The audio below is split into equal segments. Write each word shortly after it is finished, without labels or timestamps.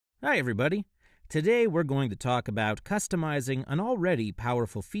Hi everybody. Today we're going to talk about customizing an already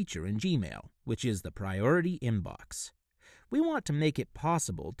powerful feature in Gmail, which is the priority inbox. We want to make it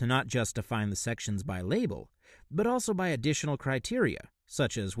possible to not just define the sections by label, but also by additional criteria,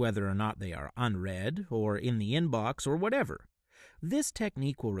 such as whether or not they are unread or in the inbox or whatever. This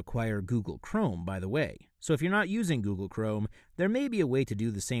technique will require Google Chrome, by the way, so if you're not using Google Chrome, there may be a way to do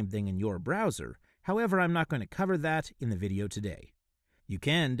the same thing in your browser. However, I'm not going to cover that in the video today. You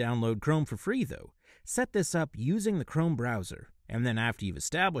can download Chrome for free, though. Set this up using the Chrome browser, and then after you've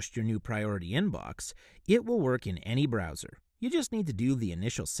established your new priority inbox, it will work in any browser. You just need to do the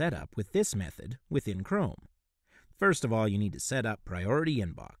initial setup with this method within Chrome. First of all, you need to set up priority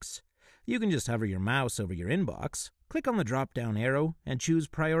inbox. You can just hover your mouse over your inbox, click on the drop-down arrow, and choose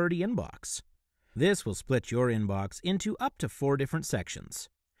priority inbox. This will split your inbox into up to 4 different sections.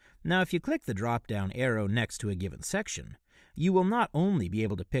 Now, if you click the drop-down arrow next to a given section, you will not only be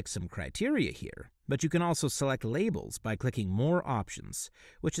able to pick some criteria here, but you can also select labels by clicking More Options,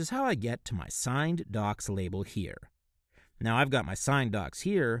 which is how I get to my Signed Docs label here. Now, I've got my signed docs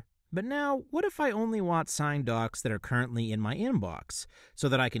here, but now what if I only want signed docs that are currently in my inbox so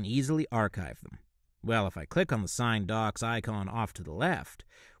that I can easily archive them? Well, if I click on the signed docs icon off to the left,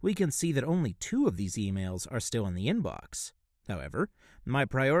 we can see that only 2 of these emails are still in the inbox. However, my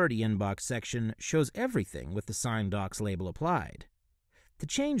priority inbox section shows everything with the signed docs label applied. To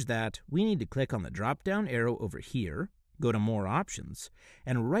change that, we need to click on the drop-down arrow over here, go to More Options,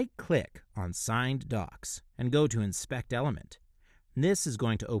 and right-click on Signed Docs, and go to Inspect Element. This is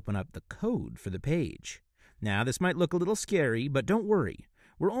going to open up the code for the page. Now, this might look a little scary, but don't worry.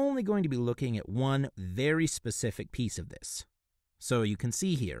 We're only going to be looking at one very specific piece of this. So you can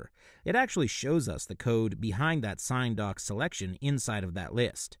see here, it actually shows us the code behind that signed docs selection inside of that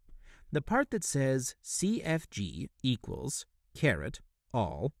list. The part that says CFG equals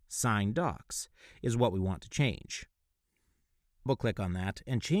all signed docs is what we want to change. We'll click on that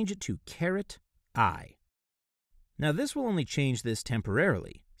and change it to I. Now this will only change this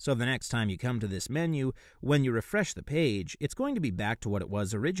temporarily, so the next time you come to this menu, when you refresh the page, it's going to be back to what it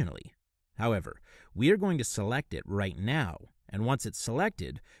was originally. However, we are going to select it right now, and once it's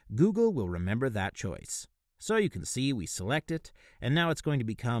selected, Google will remember that choice. So you can see we select it, and now it's going to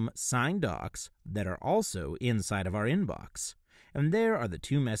become signed docs that are also inside of our inbox. And there are the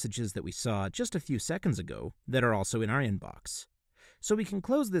 2 messages that we saw just a few seconds ago that are also in our inbox. So we can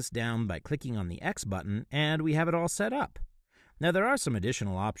close this down by clicking on the X button, and we have it all set up. Now there are some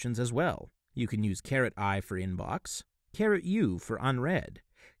additional options as well. You can use I for inbox, U for unread,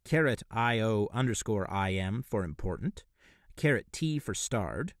 IO_IM for important, T for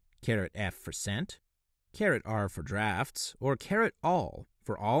starred, F for sent, R for drafts, or all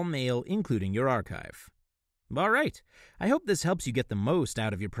for all mail including your archive. Alright, I hope this helps you get the most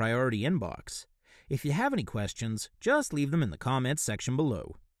out of your priority inbox. If you have any questions, just leave them in the comments section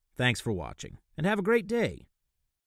below. Thanks for watching, and have a great day.